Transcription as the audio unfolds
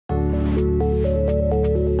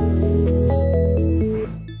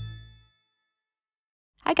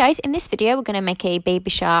guys, in this video we're going to make a baby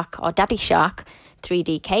shark or daddy shark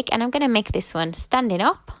 3D cake, and I'm going to make this one standing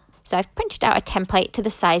up. So I've printed out a template to the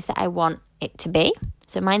size that I want it to be.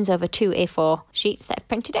 So mine's over 2 A4 sheets that I've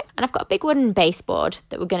printed it, and I've got a big wooden baseboard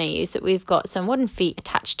that we're going to use that we've got some wooden feet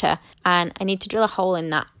attached to, and I need to drill a hole in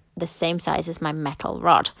that the same size as my metal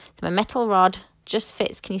rod. So my metal rod just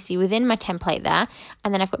fits, can you see, within my template there,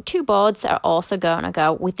 and then I've got 2 boards that are also going to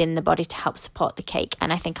go within the body to help support the cake,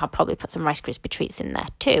 and I think I'll probably put some Rice Krispie treats in there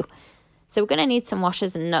too. So we're going to need some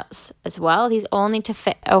washers and nuts as well. These all need to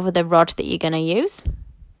fit over the rod that you're going to use,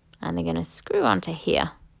 and they're going to screw onto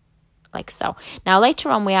here like so. Now later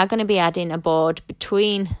on we are going to be adding a board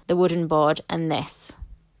between the wooden board and this.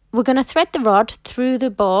 We're going to thread the rod through the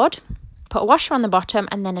board, put a washer on the bottom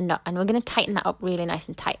and then a nut, and we're going to tighten that up really nice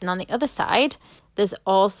and tight. And on the other side there's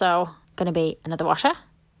also going to be another washer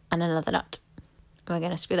and another nut. We're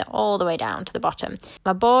going to screw that all the way down to the bottom.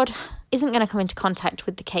 My board isn't going to come into contact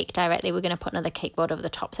with the cake directly. We're going to put another cake board over the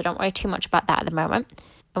top, so don't worry too much about that at the moment.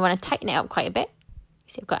 I want to tighten it up quite a bit. You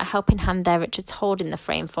see I've got a helping hand there. Richard's holding the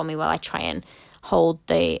frame for me while I try and hold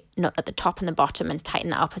the nut at the top and the bottom and tighten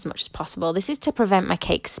that up as much as possible. This is to prevent my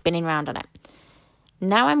cake spinning round on it.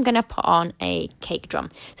 Now I'm going to put on a cake drum.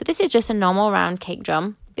 So this is just a normal round cake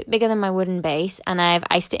drum, a bit bigger than my wooden base, and I've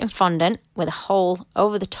iced it in fondant with a hole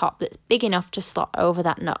over the top that's big enough to slot over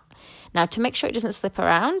that nut. Now to make sure it doesn't slip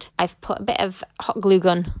around, I've put a bit of hot glue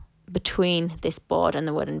gun between this board and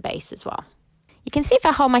the wooden base as well. You can see if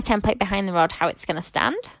I hold my template behind the rod how it's going to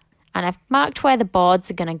stand, and I've marked where the boards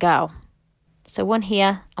are going to go. So one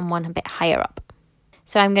here and one a bit higher up.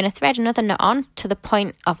 So I'm going to thread another nut on to the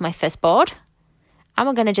point of my first board, and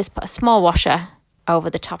we're going to just put a small washer over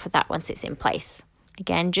the top of that once it's in place.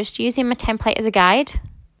 Again, just using my template as a guide.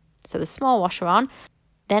 So the small washer on.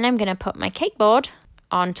 Then I'm going to put my cake board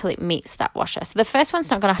on until it meets that washer. So the first one's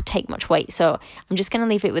not going to take much weight, so I'm just going to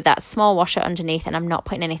leave it with that small washer underneath, and I'm not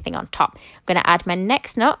putting anything on top. I'm going to add my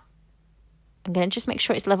next nut. I'm going to just make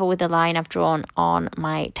sure it's level with the line I've drawn on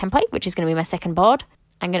my template, which is going to be my second board.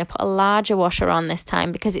 I'm going to put a larger washer on this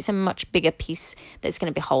time because it's a much bigger piece that's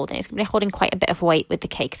going to be holding. It's going to be holding quite a bit of weight with the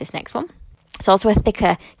cake, this next one. It's also a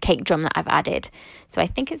thicker cake drum that I've added. So I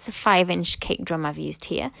think it's a 5-inch cake drum I've used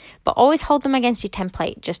here. But always hold them against your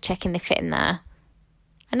template, just checking they fit in there.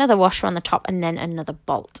 Another washer on the top and then another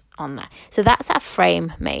bolt on there. So that's our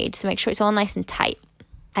frame made. So make sure it's all nice and tight.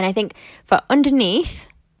 And I think for underneath,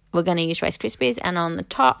 we're going to use Rice Krispies, and on the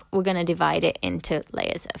top, we're going to divide it into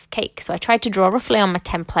layers of cake. So I tried to draw roughly on my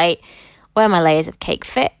template where my layers of cake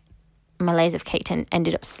fit. My layers of cake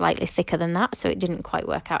ended up slightly thicker than that, so it didn't quite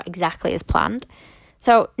work out exactly as planned.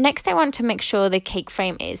 So next I want to make sure the cake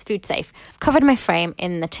frame is food safe. I've covered my frame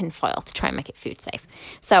in the tin foil to try and make it food safe.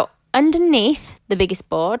 So underneath the biggest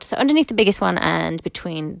board, so underneath the biggest one and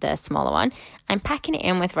between the smaller one, I'm packing it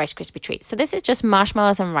in with Rice Krispie treats. So this is just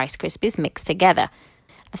marshmallows and Rice Krispies mixed together.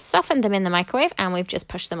 I've softened them in the microwave and we've just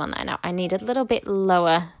pushed them on there. Now I need a little bit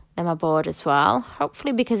lower than my board as well.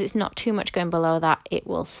 Hopefully, because it's not too much going below that, it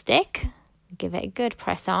will stick. Give it a good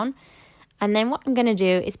press on. And then what I'm going to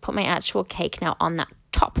do is put my actual cake now on that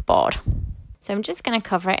top board. So I'm just going to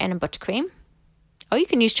cover it in a buttercream, or you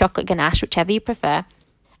can use chocolate ganache, whichever you prefer.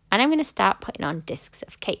 And I'm going to start putting on discs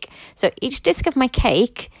of cake. So each disc of my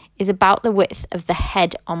cake is about the width of the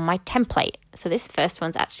head on my template. So this first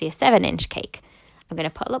one's actually a 7-inch cake. I'm going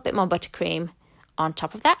to put a little bit more buttercream on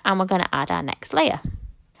top of that, and we're going to add our next layer.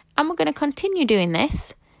 And we're going to continue doing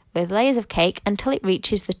this with layers of cake until it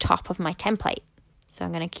reaches the top of my template. So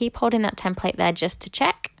I'm going to keep holding that template there just to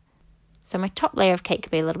check. So my top layer of cake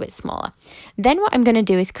could be a little bit smaller. Then what I'm going to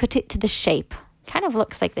do is cut it to the shape. Kind of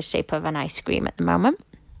looks like the shape of an ice cream at the moment.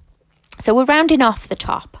 So we're rounding off the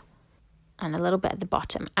top and a little bit at the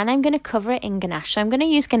bottom. And I'm going to cover it in ganache. So I'm going to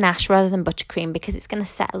use ganache rather than buttercream because it's going to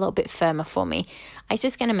set a little bit firmer for me. It's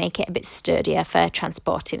just going to make it a bit sturdier for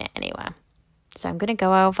transporting it anywhere. So I'm going to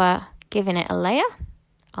go over giving it a layer.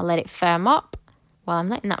 I'll let it firm up. While I'm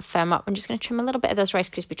letting that firm up, I'm just going to trim a little bit of those Rice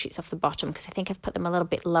Krispie treats off the bottom because I think I've put them a little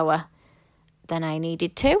bit lower than I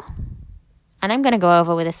needed to. And I'm going to go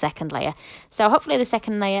over with a second layer. So hopefully the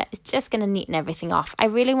second layer is just going to neaten everything off. I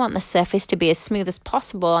really want the surface to be as smooth as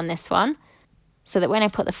possible on this one so that when I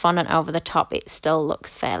put the fondant over the top, it still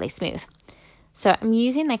looks fairly smooth. So I'm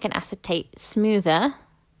using like an acetate smoother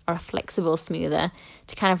or a flexible smoother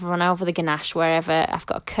to kind of run over the ganache wherever I've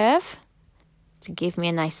got a curve to give me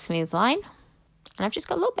a nice smooth line. And I've just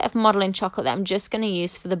got a little bit of modelling chocolate that I'm just going to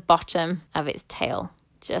use for the bottom of its tail,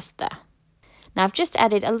 just there. Now I've just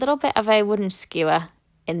added a little bit of a wooden skewer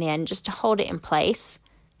in the end just to hold it in place.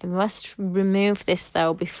 I must remove this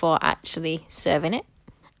though before actually serving it.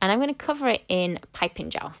 And I'm going to cover it in piping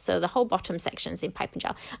gel. So the whole bottom section is in piping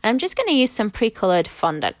gel. And I'm just going to use some pre-coloured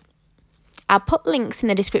fondant. I'll put links in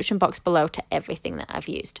the description box below to everything that I've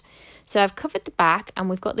used. So I've covered the back and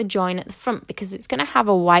we've got the join at the front because it's going to have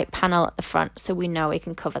a white panel at the front, so we know we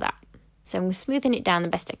can cover that. So I'm smoothing it down the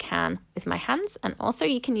best I can with my hands, and also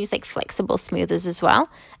you can use like flexible smoothers as well.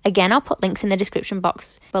 Again, I'll put links in the description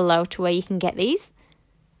box below to where you can get these.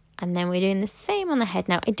 And then we're doing the same on the head.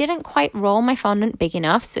 Now, I didn't quite roll my fondant big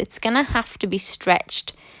enough, so it's going to have to be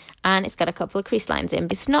stretched, and it's got a couple of crease lines in,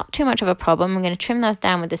 but it's not too much of a problem. I'm going to trim those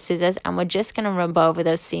down with the scissors, and we're just going to rub over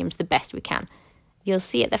those seams the best we can. You'll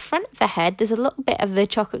see at the front of the head, there's a little bit of the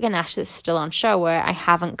chocolate ganache that's still on show where I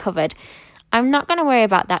haven't covered. I'm not going to worry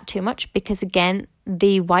about that too much because, again,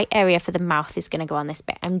 the white area for the mouth is going to go on this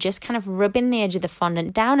bit. I'm just kind of rubbing the edge of the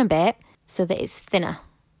fondant down a bit so that it's thinner.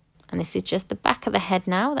 And this is just the back of the head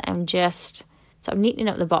now that I'm just sort of neatening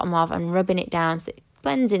up the bottom of and rubbing it down so it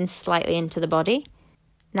blends in slightly into the body.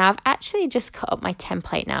 Now I've actually just cut up my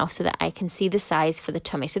template now so that I can see the size for the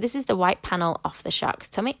tummy. So this is the white panel off the shark's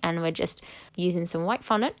tummy, and we're just using some white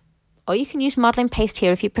fondant. Or you can use modelling paste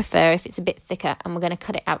here if you prefer, if it's a bit thicker, and we're going to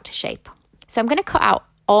cut it out to shape. So I'm going to cut out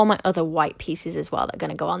all my other white pieces as well that are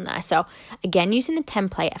going to go on there. So again, using the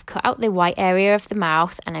template, I've cut out the white area of the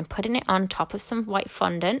mouth and I'm putting it on top of some white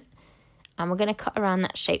fondant. And we're going to cut around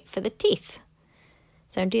that shape for the teeth.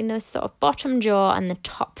 So I'm doing those sort of bottom jaw and the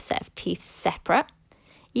top set of teeth separate.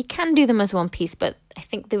 You can do them as one piece, but I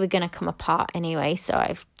think they were going to come apart anyway, so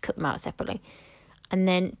I've cut them out separately. And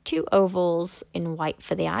then 2 ovals in white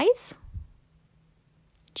for the eyes.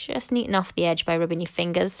 Just neaten off the edge by rubbing your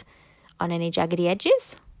fingers on any jaggedy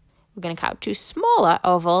edges. We're going to cut out 2 smaller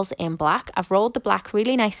ovals in black. I've rolled the black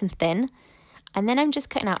really nice and thin. And then I'm just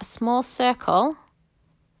cutting out a small circle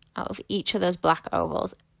out of each of those black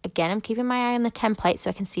ovals. Again, I'm keeping my eye on the template so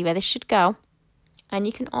I can see where this should go. And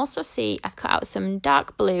you can also see I've cut out some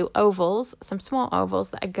dark blue ovals, some small ovals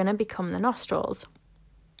that are going to become the nostrils.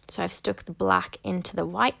 So I've stuck the black into the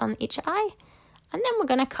white on each eye, and then we're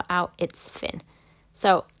going to cut out its fin.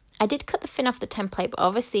 So I did cut the fin off the template, but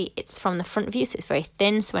obviously it's from the front view, so it's very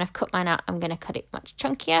thin. So when I've cut mine out, I'm going to cut it much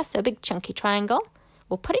chunkier, so a big chunky triangle.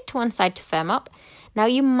 We'll put it to one side to firm up. Now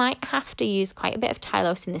you might have to use quite a bit of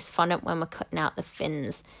Tylose in this fondant when we're cutting out the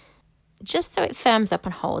fins, just so it firms up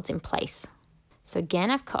and holds in place. So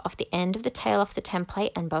again, I've cut off the end of the tail off the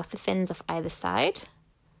template and both the fins off either side.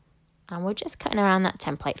 And we're just cutting around that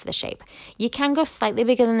template for the shape. You can go slightly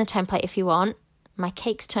bigger than the template if you want. My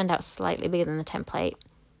cakes turned out slightly bigger than the template.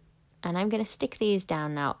 And I'm going to stick these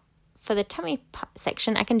down now. For the tummy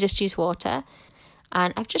section, I can just use water.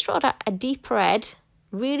 And I've just rolled out a deep red,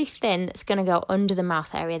 really thin, that's going to go under the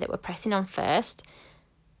mouth area that we're pressing on first.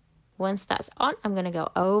 Once that's on, I'm going to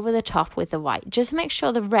go over the top with the white. Just make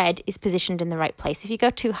sure the red is positioned in the right place. If you go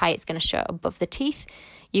too high, it's going to show above the teeth.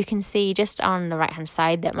 You can see just on the right-hand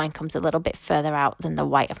side that mine comes a little bit further out than the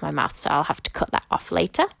white of my mouth, so I'll have to cut that off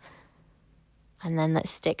later. And then let's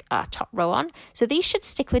stick our top row on. So these should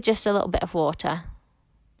stick with just a little bit of water.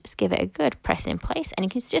 Just give it a good press in place. And you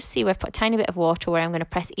can just see we've put a tiny bit of water where I'm going to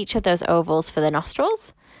press each of those ovals for the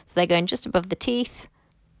nostrils. So they're going just above the teeth.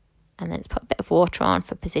 And then let's put a bit of water on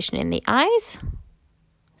for positioning the eyes.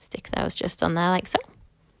 Stick those just on there like so.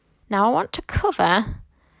 Now I want to cover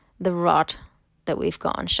the rod that we've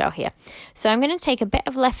got on show here. So I'm going to take a bit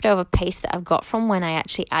of leftover paste that I've got from when I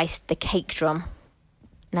actually iced the cake drum.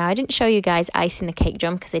 Now I didn't show you guys icing the cake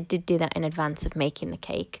drum because I did do that in advance of making the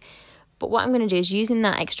cake. But what I'm going to do is using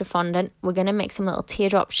that extra fondant, we're going to make some little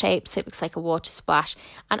teardrop shapes so it looks like a water splash.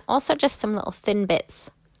 And also just some little thin bits,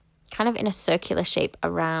 kind of in a circular shape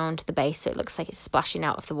around the base so it looks like it's splashing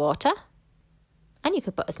out of the water. And you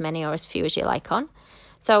could put as many or as few as you like on.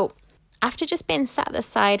 So after just being sat at the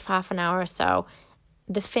side for half an hour or so,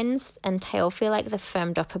 the fins and tail feel like they've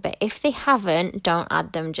firmed up a bit. If they haven't, don't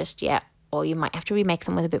add them just yet, or you might have to remake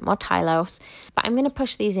them with a bit more Tylose. But I'm going to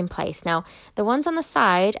push these in place. Now, the ones on the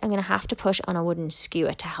side, I'm going to have to push on a wooden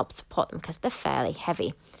skewer to help support them because they're fairly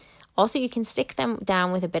heavy. Also, you can stick them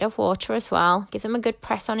down with a bit of water as well. Give them a good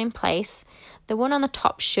press on in place. The one on the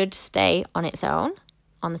top should stay on its own,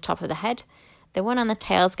 on the top of the head. The one on the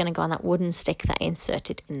tail is going to go on that wooden stick that I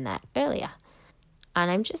inserted in there earlier. And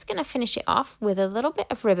I'm just going to finish it off with a little bit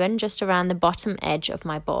of ribbon just around the bottom edge of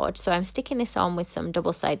my board. So I'm sticking this on with some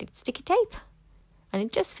double-sided sticky tape. And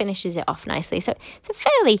it just finishes it off nicely. So it's a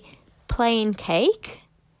fairly plain cake.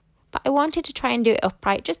 But I wanted to try and do it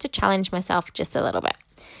upright just to challenge myself just a little bit.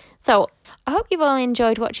 So I hope you've all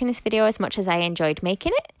enjoyed watching this video as much as I enjoyed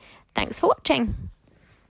making it. Thanks for watching.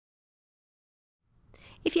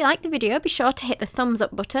 If you liked the video, be sure to hit the thumbs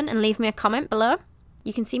up button and leave me a comment below.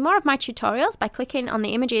 You can see more of my tutorials by clicking on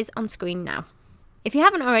the images on screen now. If you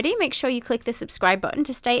haven't already, make sure you click the subscribe button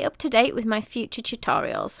to stay up to date with my future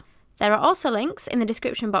tutorials. There are also links in the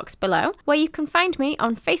description box below where you can find me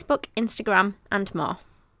on Facebook, Instagram, and more.